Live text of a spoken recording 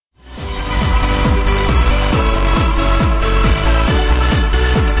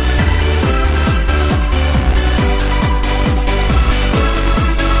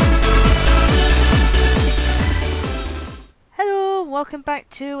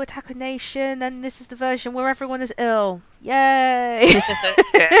to Attack on Nation, and this is the version where everyone is ill. Yay!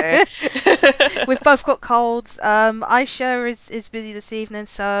 Okay. We've both got colds. Aisha is busy this evening,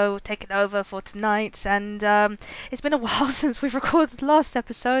 so taking over for tonight. And it's been a while since we've recorded the last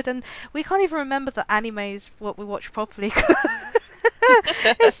episode, and we can't even remember the animes what we watched properly.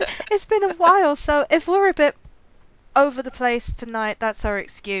 it's it's been a while, so if we're a bit over the place tonight, that's our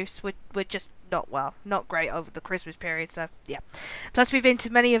excuse. We're just not great over the Christmas period. So yeah. Plus we've been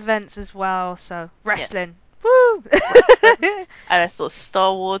to many events as well. So wrestling. Yes. Woo! And I saw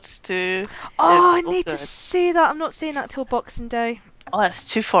Star Wars too. Oh, It's I all need to good. see that. I'm not seeing that till Boxing Day. Oh, it's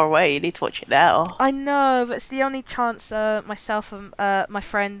too far away. You need to watch it now. I know, but it's the only chance myself and my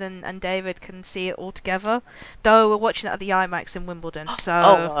friend and David can see it all together. Though we're watching it at the IMAX in Wimbledon,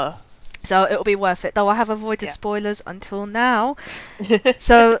 Oh, so it'll be worth it. Though I have avoided yeah. spoilers until now.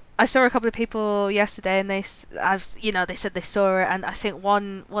 So I saw a couple of people yesterday, and they said they saw it, and I think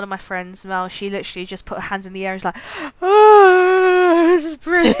one of my friends, Mel, she literally just put her hands in the air and was like, "Oh, this is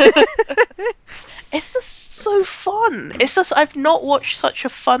brilliant." It's just so fun. It's just I've not watched such a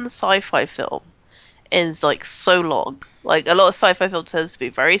fun sci-fi film in like so long. Like a lot of sci-fi film tends to be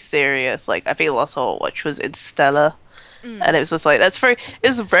very serious. Like I think the last one I watched was Interstellar, and Mm. it was just like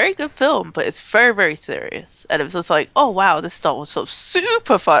it's a very good film, but it's very very serious. And it was just like, oh wow, this Star Wars film's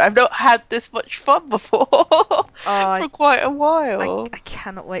super fun. I've not had this much fun before Oh, for quite a I while.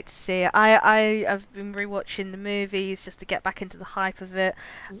 cannot wait to see it. I have been rewatching the movies just to get back into the hype of it.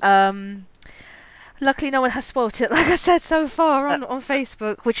 Um, Luckily, no one has spoiled it, like I said so far Uh, on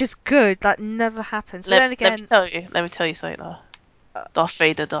Facebook, which is good. That never happens. But let then let me again, tell you. Let me tell you something though. uh, Darth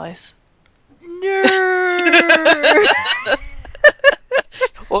Vader dies. no.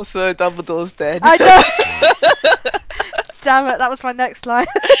 Also, Dumbledore's dead. I know. Damn it, that was my next line.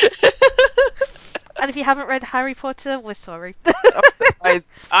 And if you haven't read Harry Potter, we're sorry. I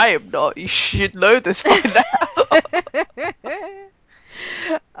am not. You should know this by now.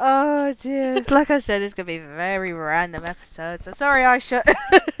 Oh dear. Like I said, it's gonna be a very random episode. So sorry, Aisha.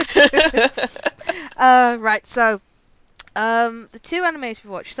 Right. So the two animes we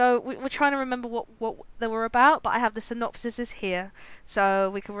watched. So we're trying to remember what they were about, but I have the synopsises here, so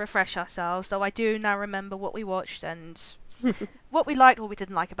we can refresh ourselves. Though I do now remember what we watched and what we liked, what we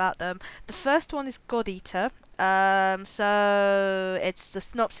didn't like about them. The first one is God Eater. So it's the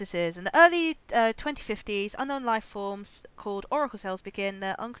synopsis is in the early 2050s, unknown life forms called oracle cells begin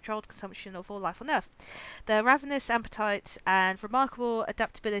their uncontrolled consumption of all life on Earth. Their ravenous appetite and remarkable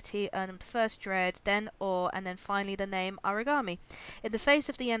adaptability earn them the first dread, then awe, and then finally the name Origami. In the face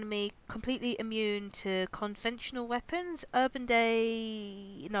of the enemy, completely immune to conventional weapons,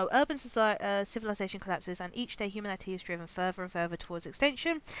 civilization collapses, and each day humanity is driven further and further towards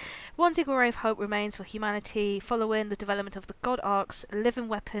extinction. One single ray of hope remains for humanity following the development of the God Arcs, living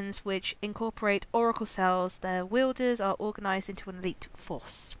weapons which incorporate oracle cells. Their wielders are organized into an elite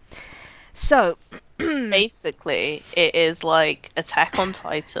force. So, Basically, it is like Attack on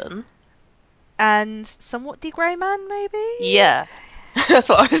Titan. and somewhat D Grey Man, maybe? Yeah, that's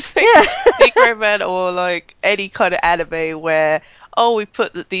what I was Yeah. thinking. Secret Man or like any kind of anime where we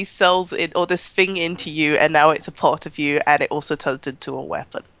put these cells in or this thing into you, and now it's a part of you, and it also turns into a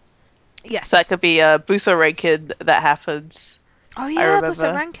weapon. So that Yes. could be a Buso Rankin that happens. Oh I yeah, Buster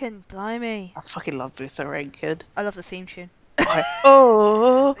remember. Rankin. Blimey. I fucking love Buso Rankin. I love the theme tune. Yeah.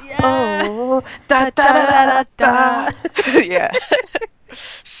 Oh, da Da da da da da da da da. da. Yeah,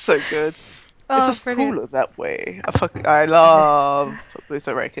 so good. It's Oh, just brilliant. cooler that way. I love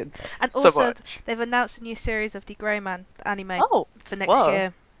Buso Rankin And so also, much. they've announced a new series of the Grey Man anime Oh, for next whoa.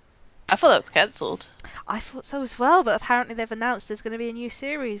 year. I thought that was cancelled. I thought so as well, but apparently they've announced there's going to be a new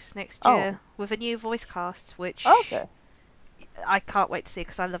series next Oh, year with a new voice cast, which okay. I can't wait to see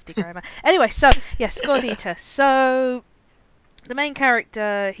because I love the Grey Man. Anyway, so yes, God Eater. So the main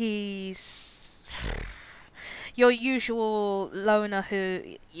character, he's your usual loner who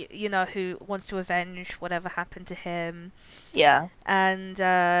who wants to avenge whatever happened to him, Yeah. and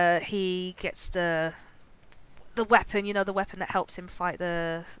he gets the weapon, the weapon that helps him fight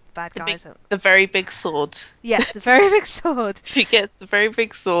the bad The big, guys. the very big sword. Yes, the very big sword. He gets the very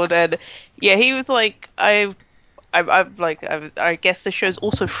big sword, and yeah, he was like, I guess the show's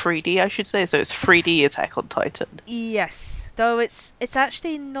also 3D, I should say, so it's 3D Attack on Titan. Yes, though it's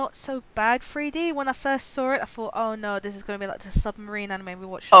actually not so bad 3D. When I first saw it, I thought, oh no, this is going to be like the submarine anime we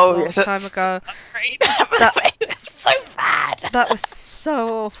watched a Oh long yes, that's time so ago. great. That It's so bad. that was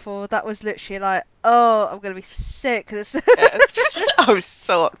so awful. That was literally like, oh, I'm going to be sick. Yes. I was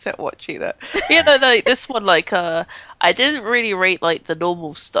so upset watching that. Yeah, no, this one, like, I didn't really rate, like, the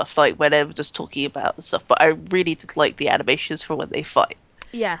normal stuff, like, when they were just talking about stuff, but I really did like the animations for when they fight.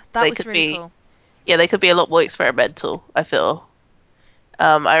 Yeah, So that they was could really be, cool. yeah, they could be a lot more experimental, I feel.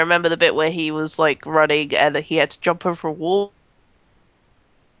 I remember the bit where he was like running and he had to jump over a wall,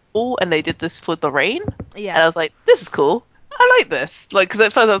 and they did this with the rain, Yeah. and I was like, "This is cool. I like this." Like, because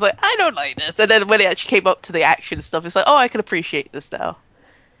at first I was like, "I don't like this," and then when it actually came up to the action stuff, it's like, "Oh, I can appreciate this now."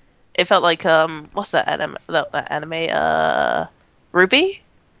 It felt like what's that anime? That anime, Ruby.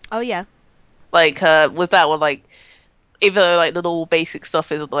 Oh yeah. Like, with that one, like, even though like the normal basic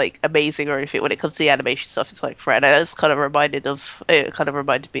stuff isn't like amazing or anything, when it comes to the animation stuff, it's like Fred. And it's kind of reminded of it. Kind of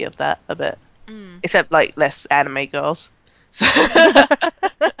reminded me of that a bit, Mm. except like less anime girls. So,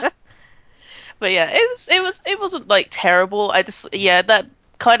 but yeah, it wasn't like terrible. I just yeah that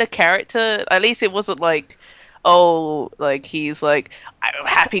kind of character. At least it wasn't like oh like he's like I'm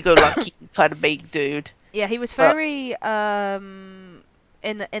happy go lucky kind of main dude. Yeah, he was But very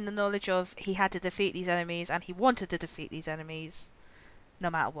in the knowledge of he had to defeat these enemies and he wanted to defeat these enemies no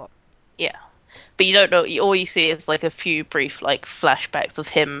matter what. yeah, but you don't know. All you see is like a few brief like flashbacks of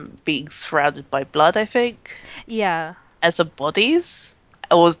him being surrounded by blood. I think Yeah. as of bodies,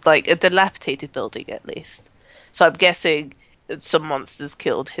 or like a dilapidated building at least. So I'm guessing that some monsters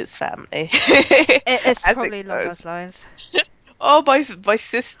killed his family, It's as it probably along those goes. lines. Oh, my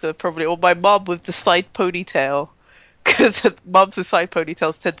sister probably, or my mom with the side ponytail, because moms with side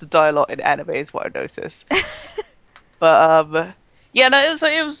ponytails tend to die a lot in anime, is what I noticed. But yeah, no,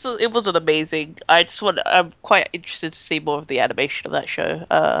 it wasn't amazing. I'm quite interested to see more of the animation of that show.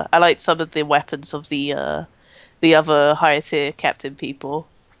 I liked some of the weapons of the other higher tier captain people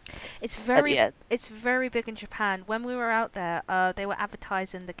It's at the very end. it's very big in Japan. When we were out there, they were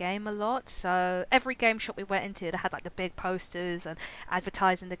advertising the game a lot. So every game shop we went into, they had like the big posters and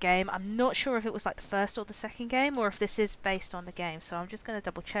advertising the game. I'm not sure if it was like the first or the second game, or if this is based on the game. So I'm just gonna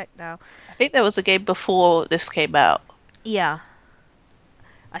double check now. I think there was a game before this came out. Yeah,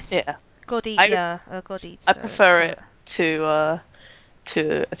 I th- Yeah, God Eat. I Yeah, God Eats. I prefer So it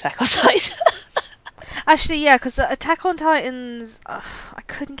to Attack on Titan. actually, yeah, because Attack on Titans, I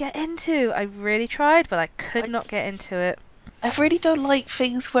couldn't get into. I really tried, but I could not get into It's, it. I really don't like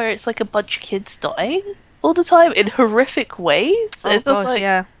things where it's like a bunch of kids dying all the time in horrific ways. Oh It's just gosh, like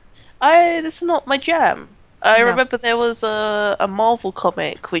yeah. this is not my jam. I No. remember there was a Marvel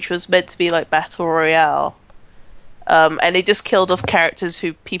comic which was meant to be like Battle Royale. And they just killed off characters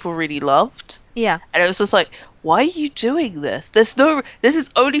who people really loved. Yeah. And it was just like, why are you doing this? There's no, this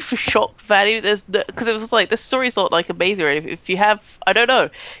is only for shock value. There's no, because it was like, this story's not like amazing or anything. If you have, I don't know,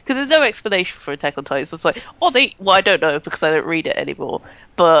 because there's no explanation for Attack on Titan. It's like, oh, well, I don't know because I don't read it anymore.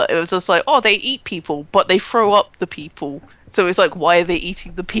 But it was just like, oh, they eat people, but they throw up the people. So it's like, why are they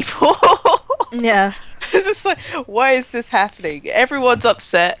eating the people? Yeah. It's just like, why is this happening? Everyone's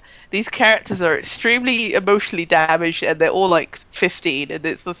upset. These characters are extremely emotionally damaged, and they're all like 15, and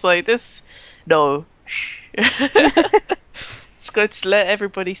it's just like this. No, shh. Let's let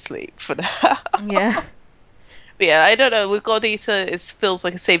everybody sleep for now. Yeah. But yeah, I don't know. With God Eater, it feels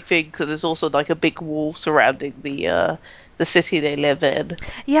like the same thing because there's also like a big wall surrounding the city they live in.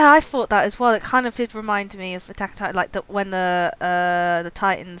 Yeah, I thought that as well. It kind of did remind me of Attack on Titan, like when the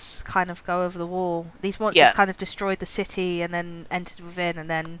Titans kind of go over the wall. These monsters Yeah, kind of destroyed the city and then entered within and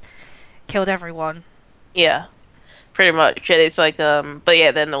then killed everyone. yeah. Pretty much, and it's like, but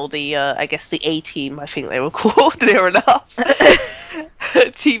yeah, then all the, I guess the A team, I think they were called, near enough.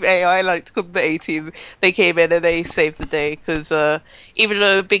 Team A, I like to call them the A team. They came in and they saved the day because, even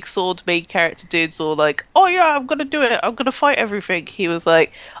though Big Sword main character dude's all like, "Oh yeah, I'm gonna do it. I'm gonna fight everything," he was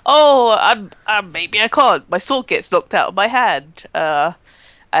like, "Oh, maybe I can't. My sword gets knocked out of my hand,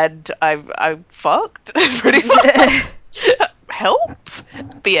 and I'm fucked pretty much. Help!"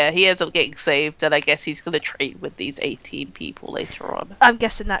 But yeah, he ends up getting saved, and I guess he's gonna train with these 18 people later on. I'm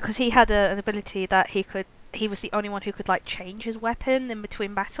guessing that because he had an ability that he could. He was the only one who could like change his weapon in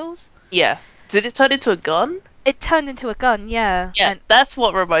between battles. Yeah. Did it turn into a gun? It turned into a gun, yeah, Yeah, and that's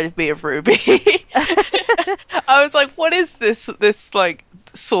what reminded me of Ruby. I was like, what is this like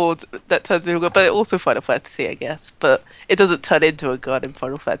sword that turns into a gun? But it also Final Fantasy, I guess. But it doesn't turn into a gun in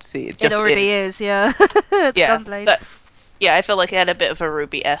Final Fantasy. It it just already is, is. yeah. The Yeah. gunblade. So yeah, I feel like it had a bit of a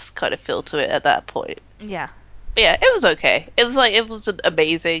Ruby-esque kind of feel to it at that point. Yeah. But yeah, it was okay. It was like it wasn't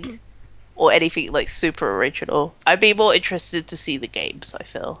amazing or anything like super original. I'd be more interested to see the games, I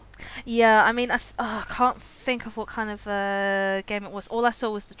feel. Yeah, I mean, I can't think of what kind of game it was. All I saw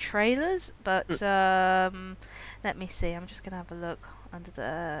was the trailers, Mm. but let me see. I'm just gonna have a look under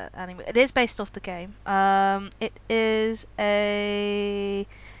the anime. It is based off the game. It is a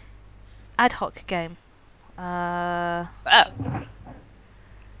ad hoc game. So,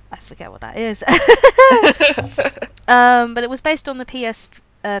 I forget what that is. But it was based on the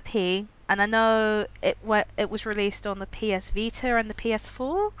PSP, and I know it was released on the PS Vita and the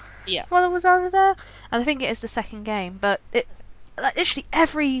PS4 Yeah. while it was over there, and I think it is the second game. But it, like, literally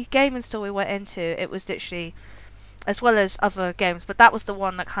every gaming store we went into, it was literally, as well as other games, but that was the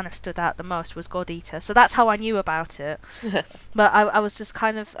one that kind of stood out the most, was God Eater. So that's how I knew about it. But I was just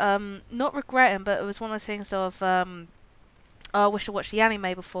kind of not regretting, but it was one of those things of oh, I wish I watched the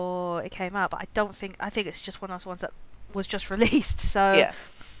anime before it came out, but I think it's just one of those ones that was just released, so Yeah.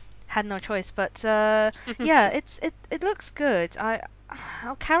 had no choice. But yeah, it looks good.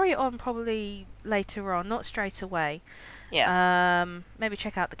 I'll carry it on probably later on, not straight away. Yeah. Maybe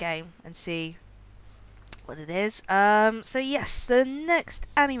check out the game and see what it is. So yes, the next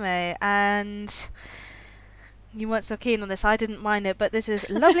anime, and you weren't so keen on this. I didn't mind it, but this is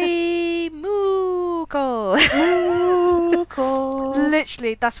Lovely Muko. Ooh, cool.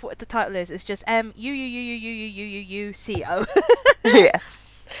 Literally, that's what the title is. It's just MUUUUUUUUCO.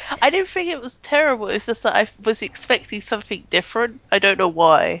 Yes. I didn't think it was terrible. It's just that I was expecting something different. I don't know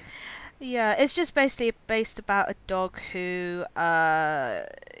why. Yeah, it's just basically based about a dog who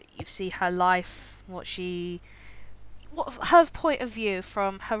you see her life, what her point of view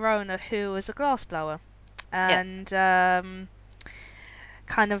from her owner, who is a glassblower, Yeah. and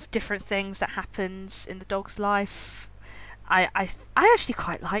kind of different things that happens in the dog's life. I actually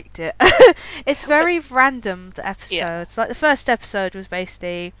quite liked it. It's very random, the Yeah. episodes. Like the first episode was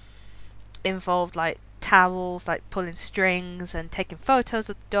basically involved like towels, like pulling strings and taking photos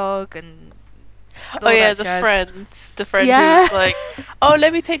of the dog and Oh all yeah, that jazz. the friend who Yeah. was like, "Oh,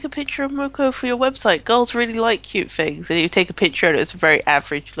 let me take a picture of Moko for your website. Girls really like cute things." And you take a picture, and it's a very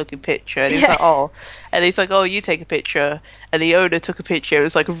average-looking picture. And he was Yeah. like, "Oh," and he's like, "Oh, you take a picture." And the owner took a picture. It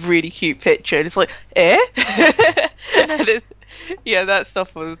was like a really cute picture, and it's like, "Eh?" And then and yeah, that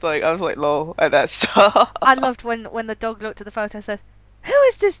stuff was like, I was like, "Lol," at that stuff. I loved when the dog looked at the photo and said, "Who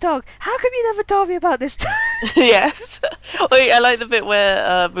is this dog? How come you never told me about this dog?" Yes. Wait, I like the bit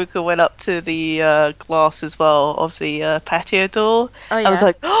where Muka went up to the glass as well of the patio door. Oh I was yeah.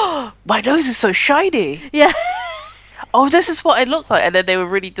 like, "Oh, my nose is so shiny. Yeah. Oh, this is what I look like." And then they were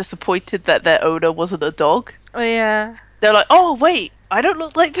really disappointed that their owner wasn't a dog. Oh yeah. They're like, "Oh, wait, I don't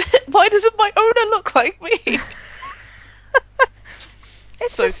look like this. Why doesn't my owner look like me?"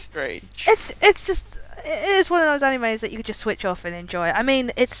 It's So just strange. it's just it is one of those animes that you could just switch off and enjoy. I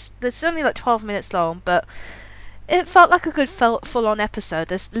mean, it's only like 12 minutes long, but it felt like a good full on episode.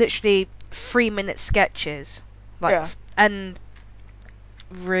 There's literally 3 minute sketches, like, Yeah. and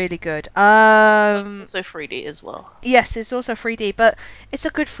really good. That's also 3D as well. Yes, it's also 3D, but it's a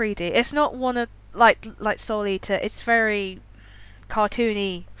good 3D. It's not one of like Soul Eater. It's very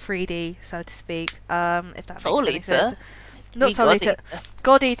cartoony 3D, so to speak. If that makes Soul any sense. Eater? You Not mean Soul God Eater, Eater?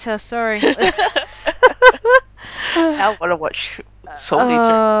 God Eater. Sorry. I want to watch Soul Eater.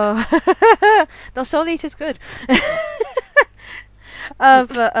 Oh, no, Soul Eater's good. Yeah.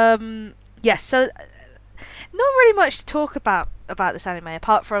 But yes. So not really much to talk about this anime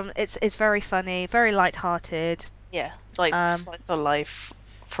apart from it's very funny, very light-hearted. Yeah, like Um, slice of life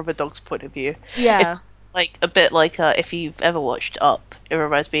from a dog's point of view. It's yeah. like a bit like if you've ever watched Up, it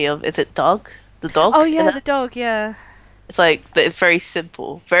reminds me of, is it Doug? The dog Oh in yeah, that? the dog. Yeah. It's like but it's very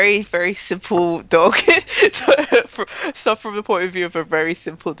simple, very simple dog. So, stuff from the point of view of a very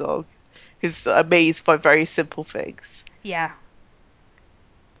simple dog who's amazed by very simple things. Yeah.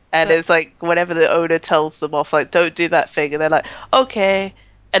 And But it's like whenever the owner tells them off, like don't do that thing, and they're like, okay,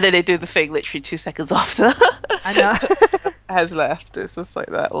 and then they do the thing literally 2 seconds after I know. has left. It's just like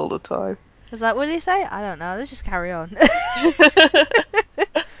that all the time. Is that what did he say? I don't know. Let's just carry on.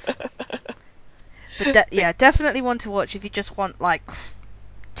 But yeah, definitely one to watch if you just want like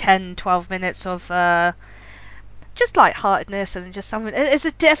 10, 12 minutes of just lightheartedness and just something. It's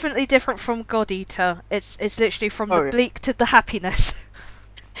a definitely different from God Eater. It's literally from the Oh yeah. bleak to the happiness.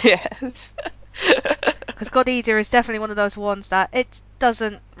 Yes. Because God Eater is definitely one of those ones that it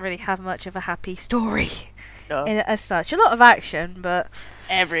doesn't really have much of a happy story No. in it as such. A lot of action, but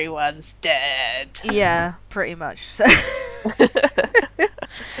Everyone's dead. yeah, pretty much. So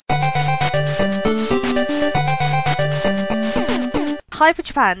Hyper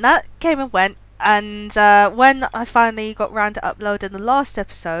Japan, that came and went, and when I finally got round to uploading the last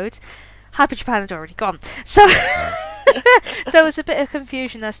episode, Hyper Japan had already gone. So, so it was a bit of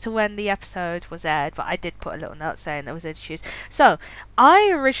confusion as to when the episode was aired, but I did put a little note saying there was issues. So,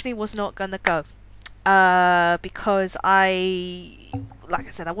 I originally was not going to go, because like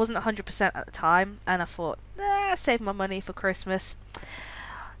I said, I wasn't 100% at the time, and I thought, save my money for Christmas.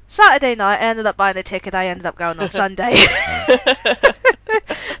 Saturday night, I ended up buying a ticket. I ended up going on Sunday.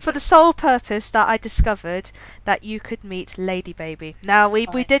 for the sole purpose that I discovered that you could meet Lady Baby. Now Oh,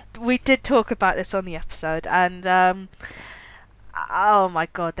 we did talk about this on the episode, and oh my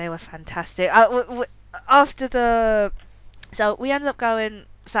god, they were fantastic. After the so we ended up going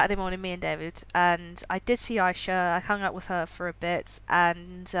Saturday morning, me and David, and I did see Aisha. I hung out with her for a bit,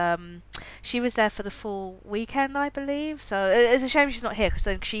 and she was there for the full weekend, I believe. So it's a shame she's not here because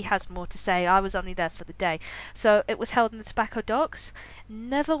then she has more to say. I was only there for the day. So it was held in the Tobacco Docks.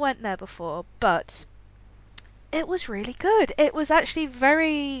 Never went there before, but it was really good. It was actually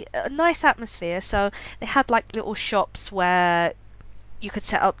very nice atmosphere. So they had like little shops where you could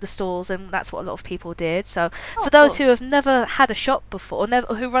set up the stalls, and that's what a lot of people did. So oh, for those cool. who have never had a shop before, or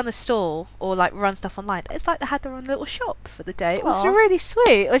never who run a stall or like run stuff online, it's like they had their own little shop for the day. It was Oh, really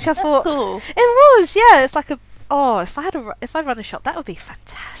sweet, which I that's thought cool. it was. Yeah, it's like a oh, if I run a shop, that would be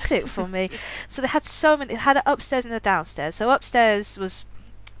fantastic for me. So they had so many. They had it upstairs and a downstairs. So upstairs was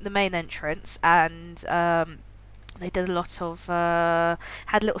the main entrance, and they did a lot of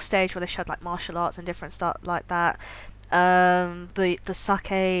had a little stage where they showed like martial arts and different stuff like that. The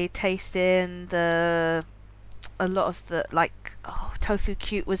sake tasting, the a lot of the like tofu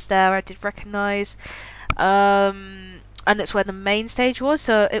cute was there. I did recognize, and it's where the main stage was.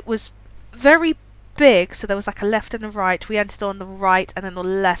 So it was very big. So there was like a left and a right. We entered on the right, and then on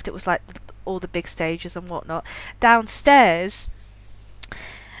the left it was like all the big stages and whatnot. Downstairs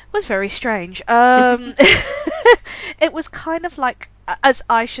was very strange. It was kind of like, as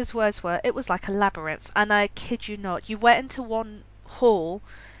Aisha's words were, it was like a labyrinth. And I kid you not, you went into one hall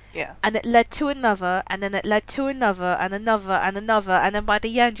Yeah. and it led to another, and then it led to another, and another, and another, and then by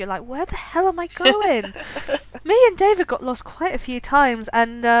the end you're like, where the hell am I going? Me and David got lost quite a few times,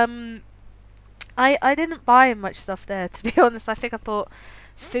 and I didn't buy much stuff there, to be honest. I think I bought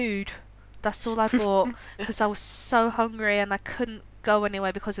food. That's all I bought because I was so hungry and I couldn't go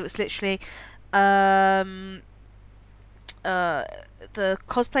anywhere because it was literally um, uh, the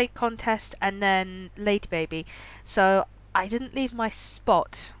cosplay contest and then Lady Baby. So I didn't leave my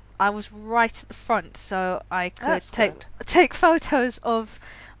spot. I was right at the front, so I could That's take good. take photos of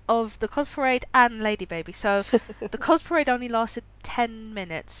the cos parade and Lady Baby. So the cos parade only lasted 10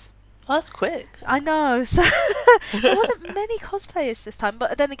 minutes. Oh, that's quick. I know, so there wasn't many cosplayers this time,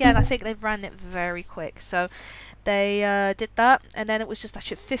 but then again, I think they ran it very quick. So they did that, and then it was just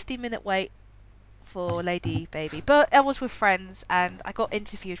actually a 50-minute wait for Lady Baby. But I was with friends, and I got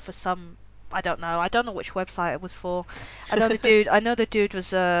interviewed for some. I don't know which website it was for. I know the dude. I know the dude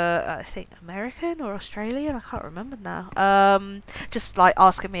was I think American or Australian. I can't remember now. Just like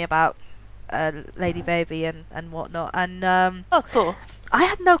asking me about Lady Baby and whatnot, and Oh, cool. I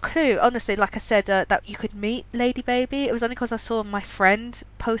had no clue, honestly. Like I said, that you could meet Lady Baby. It was only because I saw my friend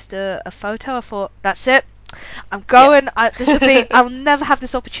post a photo. I thought, that's it. I'm Yeah. going. This will be. I'll never have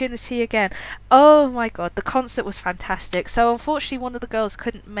this opportunity again. Oh my god, the concert was fantastic. So unfortunately, one of the girls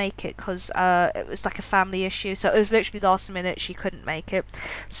couldn't make it because it was like a family issue. So it was literally last minute. She couldn't make it.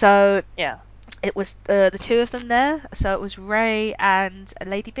 So Yeah. it was the two of them there. So it was Ray and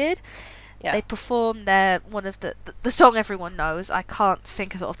Lady Beard. Yeah. They performed their one of the song everyone knows. I can't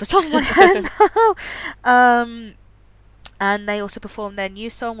think of it off the top of my head now. And they also performed their new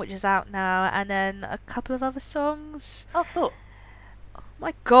song, which is out now, and then a couple of other songs. Oh, cool.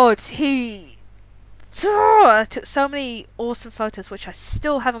 My God, he took so many awesome photos, which I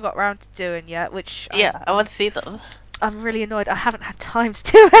still haven't got around to doing yet. Which Yeah, I want to see them. I'm really annoyed. I haven't had time to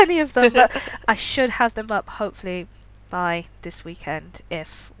do any of them, but I should have them up hopefully by this weekend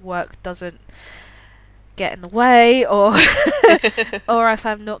if work doesn't get in the way or or if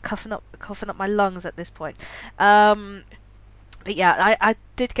I'm not coughing up my lungs at this point. But yeah, I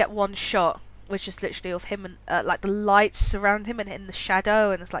did get one shot, which is literally of him and like the lights around him and in the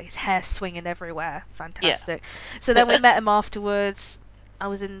shadow, and it's like his hair swinging everywhere. Yeah. Fantastic. So then we met him afterwards. I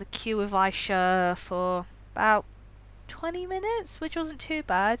was in the queue with Aisha for about 20 minutes, which wasn't too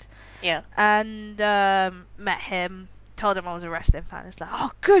bad, Yeah. and met him. Told him I was a wrestling fan. It's like,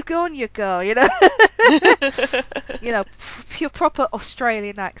 oh, good, go on, you girl, pure proper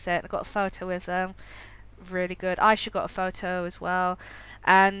Australian accent. I got a photo with them, really good. Aisha got a photo as well,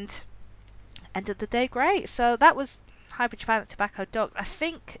 and ended the day great. So that was Hyper Japan at Tobacco Docks. I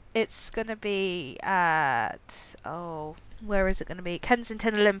think it's gonna be at where is it gonna be?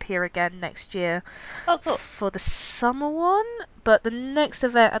 Kensington Olympia again next year Oh, cool. for the summer one. But the next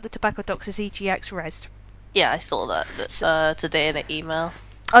event at the Tobacco Docks is EGX Res. Yeah, I saw that So, today in the email.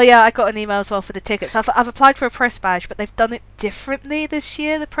 oh yeah, I got an email as well for the tickets. I've applied for a press badge, but they've done it differently this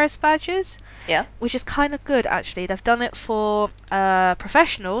year. The press badges, Yeah. which is kind of good actually. They've done it for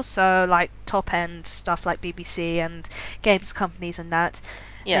professionals, so like top end stuff like BBC and games companies and that.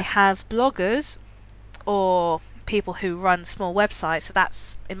 They Yeah. have bloggers or people who run small websites. So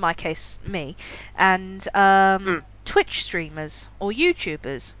that's in my case me, and Mm. Twitch streamers or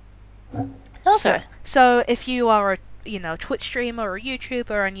YouTubers. So Okay. so if you are a Twitch streamer or a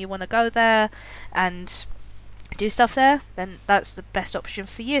YouTuber and you want to go there and do stuff there, then that's the best option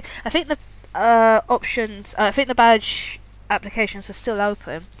for you. I think the options, I think the badge applications are still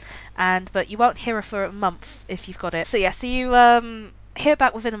open, but you won't hear it for a month if you've got it. So yeah, so you hear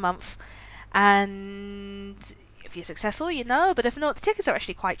back within a month, and if you're successful, but if not, the tickets are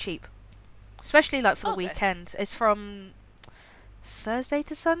actually quite cheap, especially like for the Okay. weekend. It's from Thursday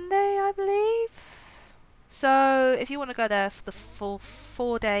to Sunday, I believe. So if you want to go there for the full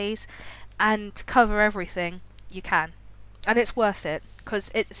 4 days and cover everything, you can, and it's worth it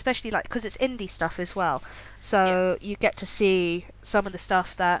because it's especially like because it's indie stuff as well. Yeah. So you get to see some of the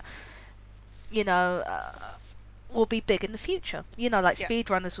stuff that you know will be big in the future. Like Yeah.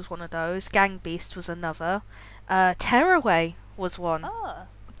 Speedrunners was one of those. Gang Beast was another. Tearaway was one. Ah.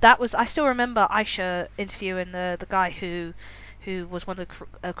 That was I still remember Aisha interviewing the guy who was one of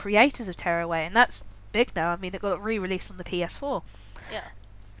the creators of Tearaway, and that's big now. I mean, it got re-released on the PS4. Yeah.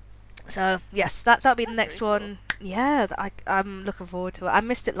 So yes, that'll be the That's next really cool. one. Yeah, I'm looking forward to it. I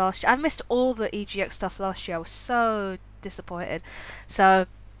missed it last year. I missed all the EGX stuff last year. I was so disappointed. So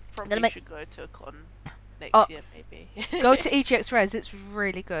I'm gonna Probably make should go to a con oh next year, maybe. go to EGX Res. It's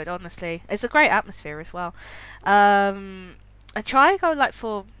really good. Honestly, it's a great atmosphere as well. Um, and try go like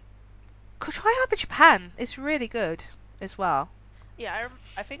for could try Hyper Japan. It's really good as well. Yeah,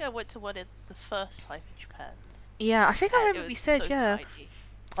 I think I went to one in the first Hyper Japans, Yeah, I think I and it remember you was said so yeah. tiny,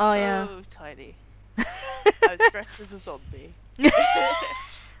 Oh yeah. so tiny. I was dressed as a zombie.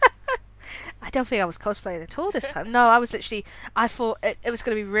 I don't think I was cosplaying at all this time. No, I was literally. I thought it was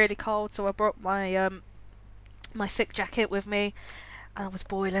going to be really cold, so I brought my thick jacket with me, and I was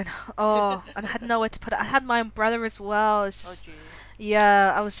boiling. Oh, and I had nowhere to put it. I had my umbrella as well. It's Oh just jeez.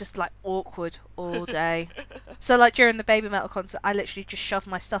 yeah, I was just like awkward all day. So like during the Baby Metal concert, I literally just shoved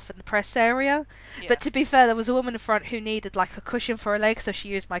my stuff in the press area. Yeah. But to be fair, there was a woman in front who needed like a cushion for her leg, so she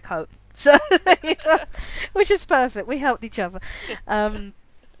used my coat. So which is perfect. We helped each other. Um,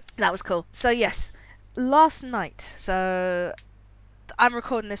 that was cool. So yes, last night. So I'm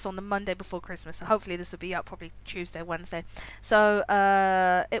recording this on the Monday before Christmas, so hopefully this will be up probably Tuesday, Wednesday. So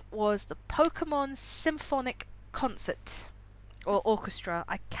it was the Pokemon Symphonic Concert or Orchestra.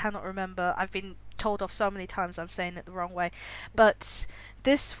 I cannot remember. I've been told off so many times I'm saying it the wrong way. But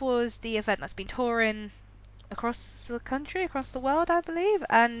this was the event that's been touring across the country, across the world, I believe,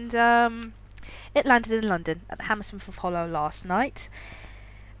 and it landed in London at the Hammersmith Apollo last night.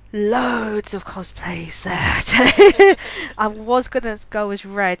 Loads of cosplays there. I was gonna go as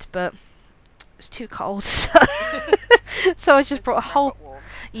Red, but it was too cold, so I just Let's brought a wrap whole. up warm.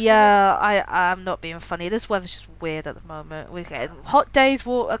 Yeah, I'm not being funny. This weather's just weird at the moment. We're Yeah. getting hot days,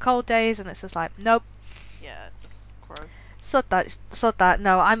 cold days, and it's just like nope. Yeah, it's just gross. Sod that, sod that.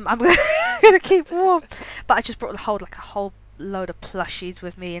 No, I'm gonna keep warm. But I just brought a whole load of plushies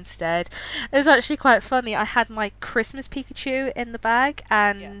with me instead. It was actually quite funny. I had my Christmas Pikachu in the bag,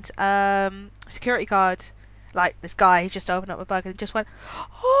 Yeah. and security guard, like this guy, he just opened up my bag and just went,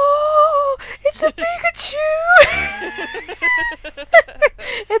 "Oh, it's a Pikachu!"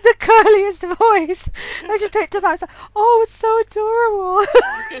 in the curliest voice. I just picked him up. I was like, "Oh, it's so adorable."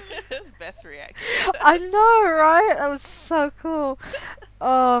 Best reaction. I know, right? That was so cool.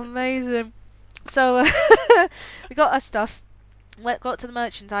 Oh, amazing. So we got our stuff. Got to the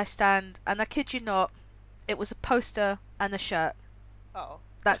merchandise stand, and I kid you not, it was a poster and a shirt. Oh.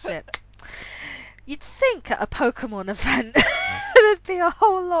 That's it. You'd think at a Pokemon event there'd be a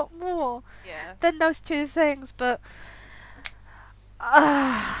whole lot more Yeah. than those two things, but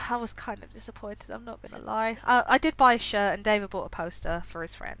I was kind of disappointed. I'm not gonna lie. I did buy a shirt, and David bought a poster for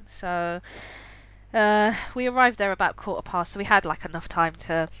his friend. So we arrived there about 1:15, so we had like enough time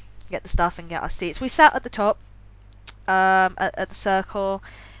to get the stuff and get our seats. We sat at the top, at the circle.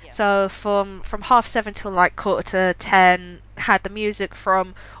 Yeah. So from 7:30 till like 10:45, had the music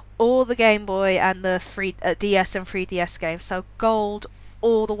from all the Game Boy and the free DS and 3DS games. So Gold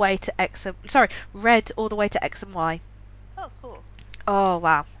all the way to X. Sorry, Red all the way to X and Y. Oh, cool. Oh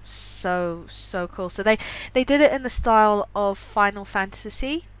wow, so cool. So they did it in the style of Final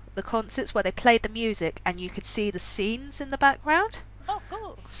Fantasy, the concerts where they played the music and you could see the scenes in the background. Oh,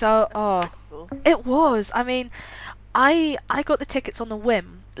 cool. So That sounds really cool. it was. I mean, I got the tickets on a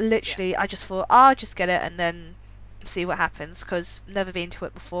whim. Yeah. Literally, I just thought I'll just get it and then see what happens because never been to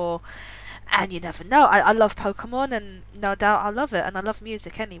it before, and you never know. I love Pokemon and no doubt I love it and I love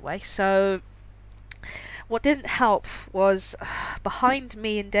music anyway. So What didn't help was behind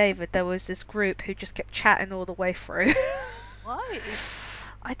me and David there was this group who just kept chatting all the way through. Why?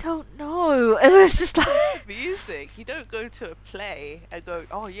 I don't know. It That's was the just point like of music. You don't go to a play and go,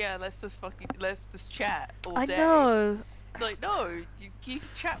 "Oh yeah, let's just chat all I day." know. Like, no, you can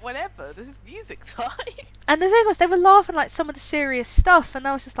chat whenever. This is music time. And the thing was, they were laughing like some of the serious stuff, and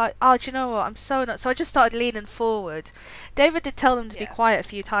I was just like, "Oh, do you know what? I'm so not." So I just started leaning forward. David did tell them to be Yeah, quiet a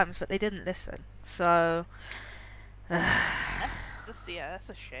few times, but they didn't listen. So that's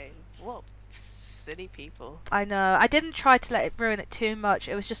a shame. What silly people. I know. I didn't try to let it ruin it too much.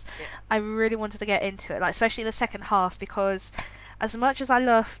 It was just Yeah, I really wanted to get into it, like especially the second half, because as much as I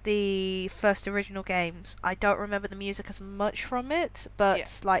love the first original games, I don't remember the music as much from it. yeah,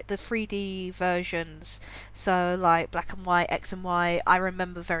 But like the 3D versions, so like Black and White, X and Y, I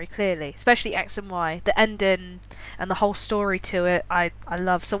remember very clearly. Especially X and Y, the ending and the whole story to it, I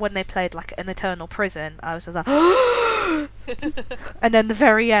love. So when they played like an Eternal Prison, I was just like, and then the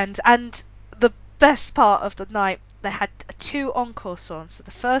very end, and the best part of the night, they had two encore songs. So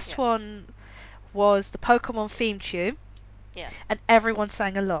the first yeah, one was the Pokemon theme tune, yeah. and everyone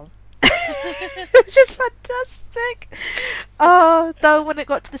sang along. Which is fantastic. Oh, though when it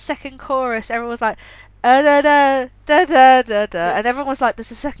got to the second chorus, everyone was like, da da da da da da, and everyone was like,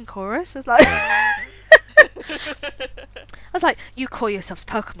 "There's a second chorus." It's like, I was like, "You call yourselves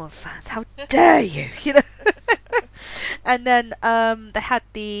Pokemon fans? How dare you?" You know. And then they had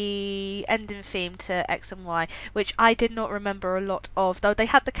the ending theme to X and Y, which I did not remember a lot of, though they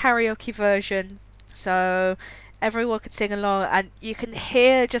had the karaoke version, so everyone could sing along, and you can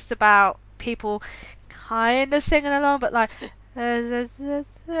hear just about people kind of singing along, but like.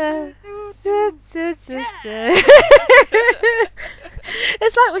 Do, do, It's do. Yeah.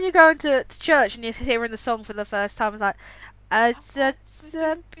 like when you go into to church and you're hearing the song for the first time. It's like,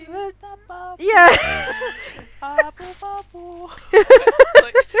 yeah. Babu, babu. It's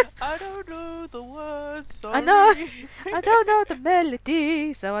like, I don't know the words, I know. sorry. I don't know the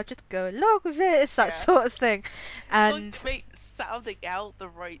melody, so I just go along with it. It's that Yeah. sort of thing. As long as And you make sounding out the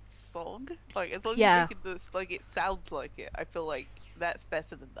right song, like as long as you're yeah, making this like it sounds like it, I feel like that's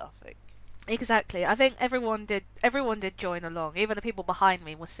better than nothing. exactly. I think everyone did join along. Even the people behind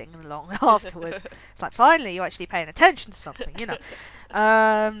me were singing along afterwards. It's like finally you're actually paying attention to something.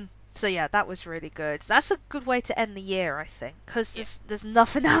 So yeah, that was really good. That's a good way to end the year, I think, because Yeah. there's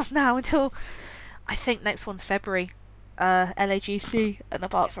nothing else now until I think next one's February, LAGC, and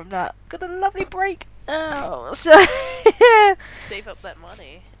apart Yeah. from that, got a lovely break. Oh, so Save up that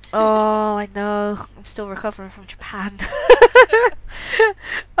money. oh, I know. I'm still recovering from Japan.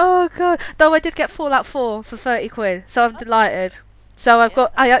 Oh god. Though I did get Fallout 4 for 30 quid, so I'm delighted. So Yeah.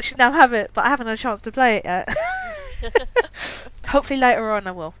 I actually now have it, but I haven't had a chance to play it yet. Hopefully later on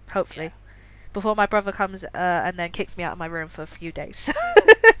I will. Yeah. Hopefully. Before my brother comes and then kicks me out of my room for a few days.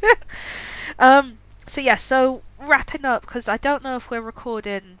 um, so yeah, so wrapping up, because I don't know if we're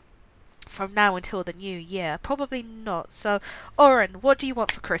recording from now until the new year. Probably not. So, Oren, what do you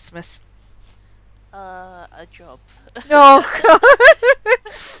want for Christmas? A job. Oh god.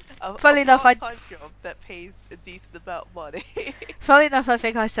 A Funny enough, I part-time job that pays a decent amount of money. funny enough, I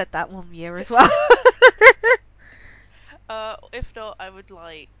think I said that one year as well. If not, I would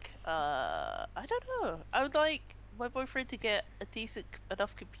like, I don't know. I would like my boyfriend to get a decent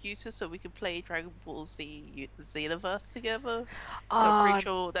enough computer so we can play Dragon Ball Z Xenoverse together. So I'm pretty Ah,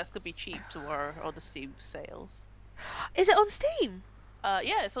 sure that's gonna be cheap tomorrow on the Steam sales. is it on Steam?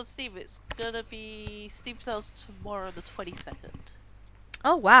 Yeah, it's on Steam. It's gonna be Steam sales tomorrow on the 22nd.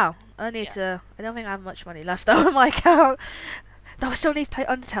 Oh wow, I need Yeah, to. I don't think I have much money left though on my account. No, I still need to play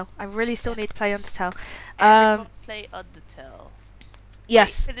Undertale. I really still yeah. need to play Undertale. Everyone Um, play Undertale. Like,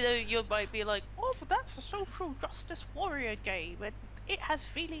 yes. even though you might be like, oh, but that's a social justice warrior game and it has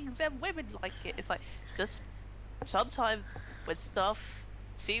feelings and women like it. It's like, just sometimes when stuff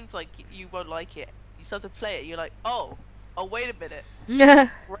seems like you won't like it, you start to play it, you're like, oh, wait a minute. This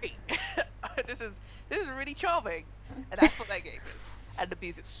is great. this is this is really charming. And that's what that game is. And the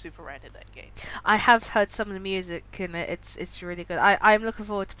music's super rad in that game. I have heard some of the music in it. It's really good. I'm looking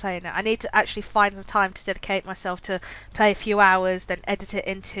forward to playing it. I need to actually find some time to dedicate myself to play a few hours, then edit it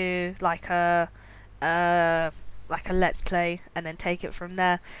into uh like a let's play, and then take it from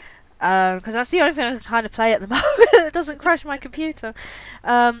there. Because that's the only thing I can kind of play at the moment. It doesn't crash my computer.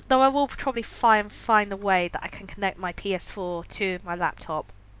 Though I will probably find a way that I can connect my PS4 to my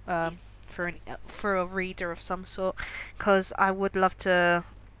laptop Yes, that'd be cool. through a reader of some sort. Because I would love to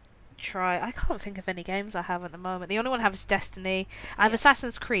try. I can't think of any games I have at the moment. The only one I have is Destiny. I have Yeah.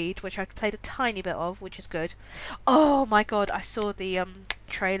 Assassin's Creed, which I've played a tiny bit of, which is good. Oh my god, I saw the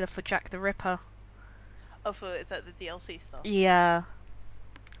trailer for Jack the Ripper. Oh, for is that the DLC stuff? Yeah.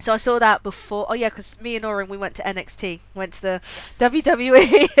 So I saw that before. Oh yeah, because me and Oren we went to NXT, went to the Yes.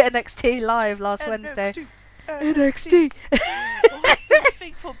 WWE NXT live last Wednesday. NXT. NXT. NXT. What was the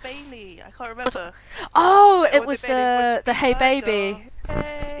thing for Bailey? I can't remember. Oh, Yeah, it when they was barely wanted to the be Hey Lando. Baby.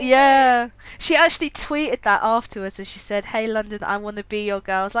 Hey. Yeah, she actually tweeted that afterwards, and she said, "Hey London, I want to be your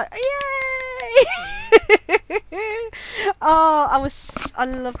girl." I was like, Mm. "Yay!" Oh, I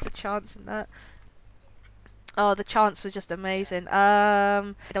loved the chants in that. Oh, the chants were just Yeah. amazing.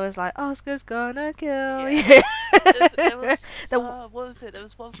 There was like, Oscar's gonna kill you. Yeah. There was the what was it? There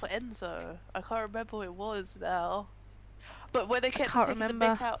was one for Enzo. I can't remember what it was now. But when they I kept on can't taking the remember.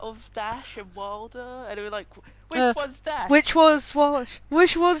 mick out of Dash and Wilder, and they were like, Uh, "Which one's Dash? which was what?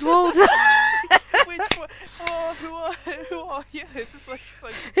 Which was Walter? Which one? Oh, who are you?" It's just like so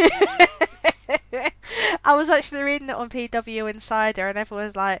confused. I was actually reading it on PW Insider, and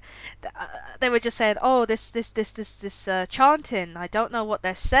everyone's like, they were just saying, "Oh, this chanting. I don't know what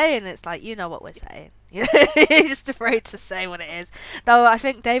they're saying." It's like you know what we're saying. You're just afraid to say what it is. Though I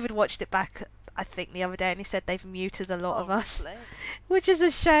think David watched it back. I think the other day, and he said they've muted a lot Oh, of us, replay. which is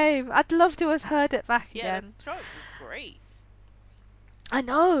a shame. I'd love to have heard it back Yeah, that again. chance was great. I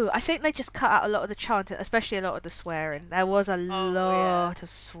know. I think they just cut out a lot of the chanting, especially a lot of the Yeah. swearing. There was a Oh yeah. lot of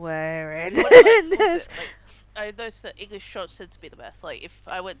swearing When it like in what was this. it like? I noticed that English shots tend to be the best. Like if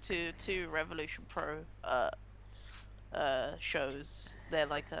I went to Revolution Pro shows, they're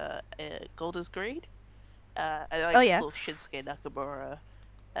like Golders Green. I Oh like yeah. sort of Shinsuke Nakamura.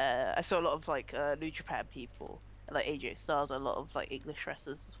 I saw a lot of like New Japan people, like AJ Styles, a lot of like English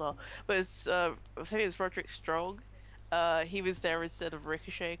wrestlers as well. But it's I think it's Roderick Strong. He was there instead of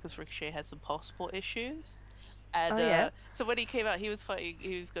Ricochet because Ricochet had some passport issues. Oh And yeah. so when he came out, he was fighting.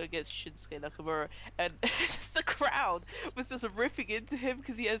 He was going against Shinsuke Nakamura, and just the crowd was just ripping into him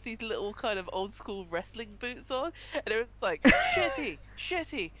because he has these little kind of old school wrestling boots on, and it was like shitty,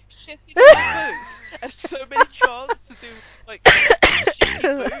 shitty, shitty little boots, and so many chants to do with, like the shitty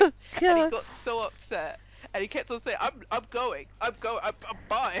Oh boots, and he god. got so upset, and he kept on saying, I'm going, I'm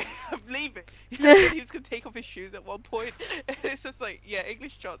buying, I'm leaving." He said he was gonna take off his shoes at one point. It's just like, yeah,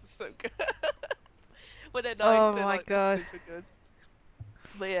 English chants are so good. When they're nice, Oh my they're god. super good.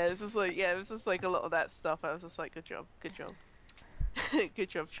 But yeah, it's just like it was just like a lot of that stuff. I was just like, good job, good job, good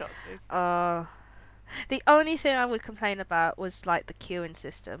job, chanting. Uh the only thing I would complain about was like the queuing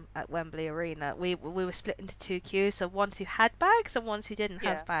system at Wembley Arena. We were split into two queues, so ones who had bags and ones who didn't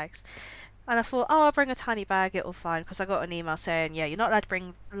Yeah, have bags. And I thought, oh, I'll bring a tiny bag, it'll fine. Because I got an email saying, yeah, you're not allowed to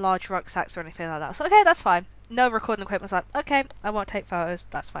bring large rucksacks or anything like that. So okay, that's fine. No recording equipment. I was like, okay, I won't take photos.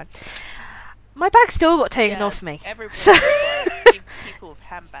 That's fine. My bag still got taken yeah. off me. So Everybody was like, people with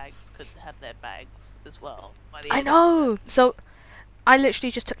handbags could have their bags as well by the I end of it. know. So I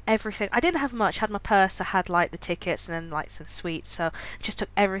literally just took everything. I didn't have much. I had my purse. I had like the tickets and then like some sweets. So just took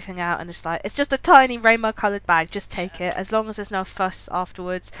everything out and just like it's just a tiny rainbow coloured bag. Just take Yeah. it as long as there's no fuss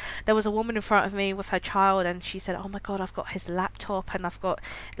afterwards. There was a woman in front of me with her child and she said, "Oh my god, I've got his laptop and I've got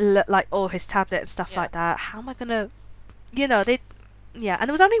like all his tablet and stuff Yeah. like that. How am I gonna, they yeah, and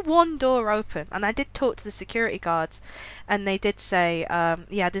there was only one door open, and I did talk to the security guards, and they did say,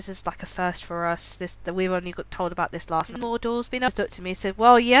 yeah, this is like a first for us. This that we've only got told about this last night. More doors been opened. Looked to me, and said,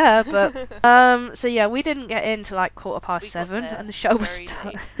 well, yeah, but so yeah, we didn't get in till like quarter past We got 7, and there the show was very done.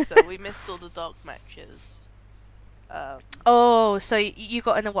 late, so we missed all the dark matches. Um, Oh, so you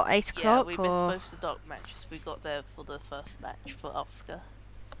got in at what, 8 yeah, we o'clock missed or? both the dark matches. We got there for the first match for Oscar.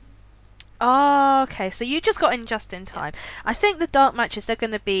 Oh, okay. So you just got in just in Yeah. time. I think the dark matches they're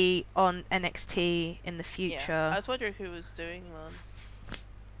going to be on NXT in the Yeah. I future. was wondering who was doing one.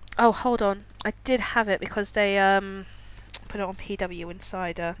 Oh, hold on. I did have it because they put it on PW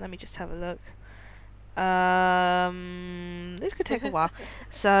Insider. Let me just have a look. This could take a while.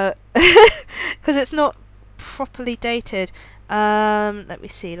 So, because it's not properly dated. Let me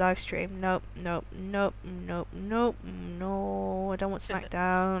see. Live stream. Nope, nope, nope, nope, nope, no. I don't want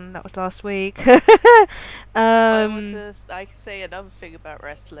SmackDown. That was last week. um, I can say another thing about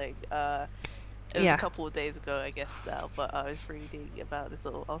wrestling. It was a yeah. couple of days ago, I guess now, but I was reading about this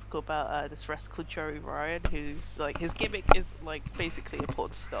little article about this wrestler called Joey Ryan, who's like his gimmick is like basically a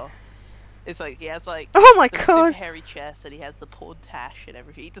porn star. It's like he has like Oh my the super god. hairy chest and he has the porn tash and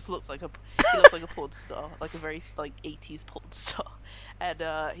everything. He just looks like he looks like a porn star, like a very like 80s porn star.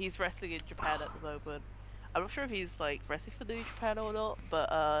 And he's wrestling in Japan at the moment. I'm not sure if he's like wrestling for New Japan or not,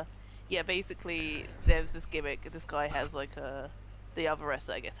 but yeah, basically there's this gimmick. This guy has like a the other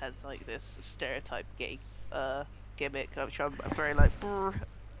wrestler I guess has like this stereotype gay gimmick, which I'm very like brr,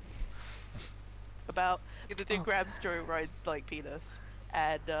 about. The dude Oh, grabs Joey Ryan's like penis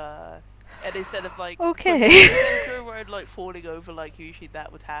and instead of like Okay. instead of Joe like falling over like usually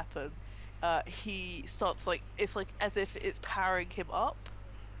that would happen, he starts like it's like as if it's powering him up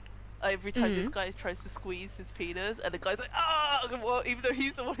every time this Mm. guy tries to squeeze his penis, and the guy's like, ah, well, even though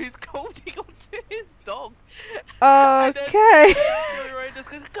he's the one who's holding onto his dong, and then Okay. and then Joey Ryan just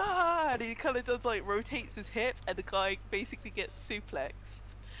goes, God, he kind of does like rotates his hip, and the guy basically gets suplexed.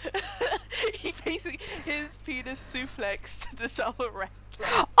 He basically his penis suplexed this other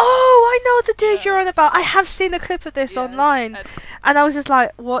wrestler. Oh, I know the dude you're Yeah. on about. I have seen a clip of this Yes, online, and I was just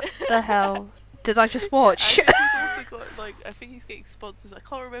like, "What the hell did I just yeah, I watch?" think he's also got like I think he's getting sponsors. I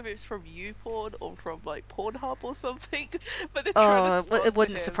can't remember if it's from YouPorn or from like Pornhub or something, but they're trying to Oh, it sponsor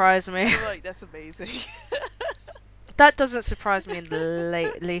wouldn't him, surprise me. and I'm like, that's amazing. That doesn't surprise me in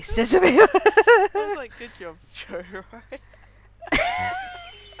the least, to be I was like, good job, Joe. Right?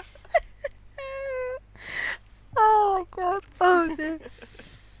 Oh my god. Oh dear.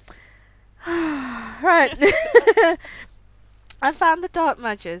 Right. I found the dark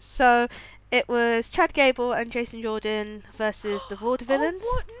matches. So it was Chad Gable and Jason Jordan versus the Oh, Vaudevillains.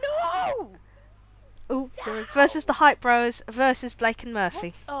 what? No! Oh, sorry. Versus the No! Hype Bros versus Blake and What?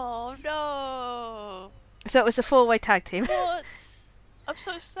 Murphy. Oh no! So it was a four-way tag team. What? I'm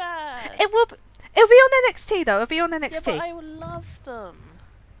so sad. It will. It'll be on NXT though. It'll be on Yeah, but NXT. I love them.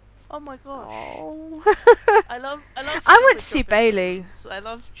 Oh my gosh. Oh. I love I went Jobber to see Bailey.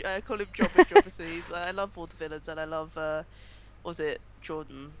 Jobbersons. I call him Jobber Jobbersons. I love all the villains, and I love was it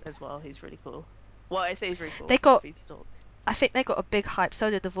Jordan as well? He's really cool. Well, I say he's really cool. They got. He's not. I think they got a big hype. So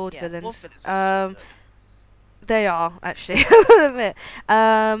did the Yeah, Vaudevillains. Vaudevillains are so good. They are actually. I'll admit.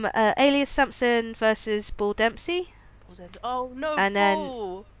 Alias Sampson versus Bull Dempsey, Oh no, and then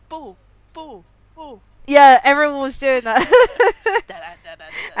Bull, Bull, Bull, Bull. yeah, everyone was doing that. Da da da da da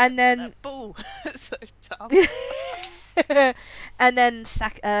da And da da. then Bull. So dumb. and then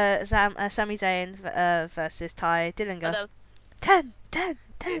Sami Zayn versus Ty Oh, Dillinger. that was 10, 10, yeah.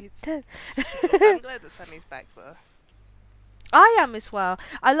 10, He's 10. such a cool. I'm glad that Sammy's back though. I am as well.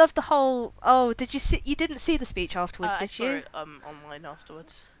 I love the whole. Oh, did you see? You didn't see the speech afterwards, I did saw you? it online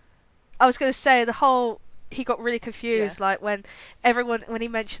afterwards. I was going to say the whole. He got really Yeah. confused, like when he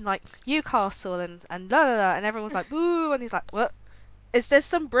mentioned like Newcastle and la la la, and everyone's like boo, and he's like, what? Is there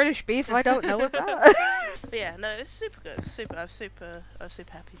some British beef I don't know about? But yeah, no, it's super good. I'm super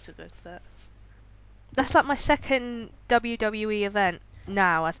happy to go to that. That's like my second WWE event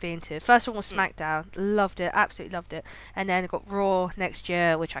now I've been to. First one was Mm. SmackDown, loved it, absolutely loved it, and then I got Raw next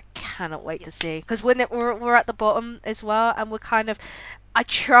year, which I cannot wait to see. Yes. Because when we're at the bottom as well, and we're kind of, I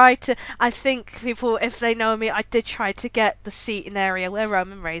tried to. I think people, if they know me, I did try to get the seating area where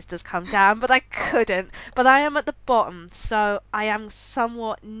Roman Reigns does come down, but I Oh. couldn't. But I am at the bottom, so I am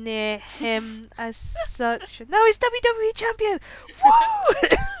somewhat near him as such. No, he's WWE champion.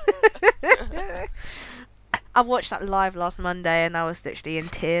 Woo! I watched that live last Monday and I was literally in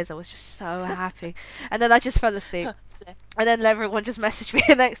tears. I was just so happy. And then I just fell asleep. And then everyone just messaged me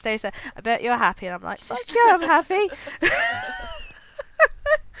the next day and said, I bet you're happy. And I'm like, fuck yeah, I'm happy.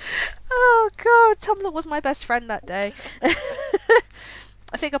 Oh, God. Tumblr was my best friend that day.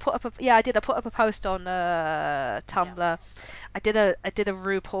 I think I put up I did. I put up a post on Yeah. Tumblr. I did a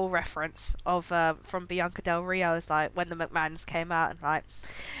RuPaul reference of from Bianca Del Rio. It's like when the McMahons came out and like,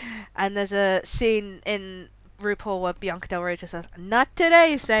 and there's a scene in RuPaul where Bianca Del Rio just says, "Not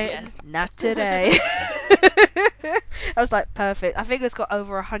today, Yeah. Satan, not today." I was like, perfect. I think it's got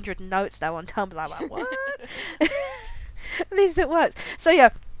over 100 notes now on Tumblr. I'm like, what? At least it works. So yeah,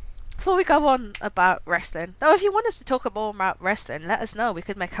 before we go on about wrestling, though, if you want us to talk more about wrestling, let us know. We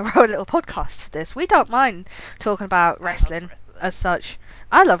could make our own little podcast to this. We don't mind talking about I love wrestling as wrestling. such.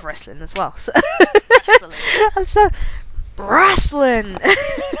 I love wrestling as well. So Wrestling. I'm so wrestling.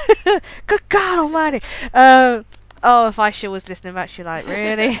 Good God Almighty. Oh, if Aisha was listening back, she'd like,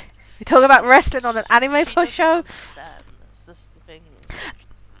 really? You talk about wrestling on an anime She plus doesn't show? understand. That's the thing.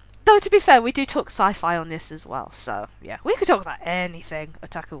 Though to be fair, we do talk sci-fi on this as well, so yeah, we could talk about anything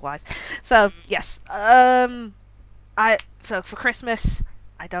otaku-wise. So Mm, yes, yes. so for Christmas,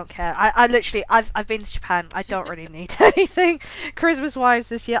 I don't care. I literally, I've been to Japan. I don't really need anything Christmas-wise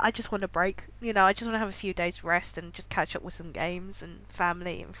this year. I just want a break. You know, I just want to have a few days rest and just catch up with some games and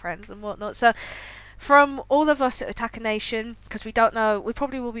family and friends and whatnot. So from all of us at Otaku Nation, because we don't know, we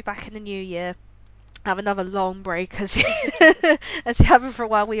probably will be back in the new year. Have another long break as as you haven't for a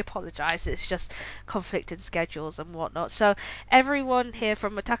while. We apologise. It's just conflicting schedules and whatnot. So everyone here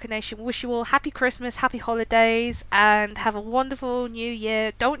from Otaku Nation wish you all happy Christmas, happy holidays, and have a wonderful New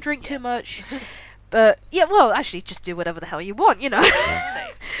Year. Don't drink too Yeah. much, but yeah, well, actually, just do whatever the hell you want. You But know. be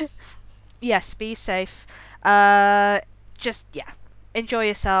safe. Yes, be safe. Uh, just yeah. enjoy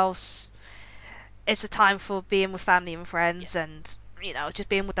yourselves. It's a time for being with family and Yeah. friends, and just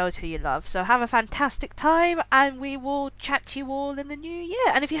being with those who you love. So have a fantastic time, and we will chat to you all in the new year.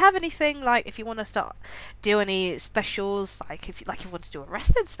 And if you have anything, like if you want us to do any specials, like if you want to do a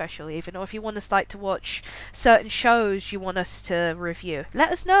wrestling special even, or if you want us to watch certain shows you want us to review,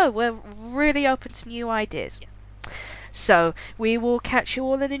 let us know. We're really open to new ideas. Yes. So we will catch you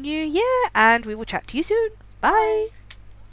all in the new year, and we will chat to you soon. Bye. Bye.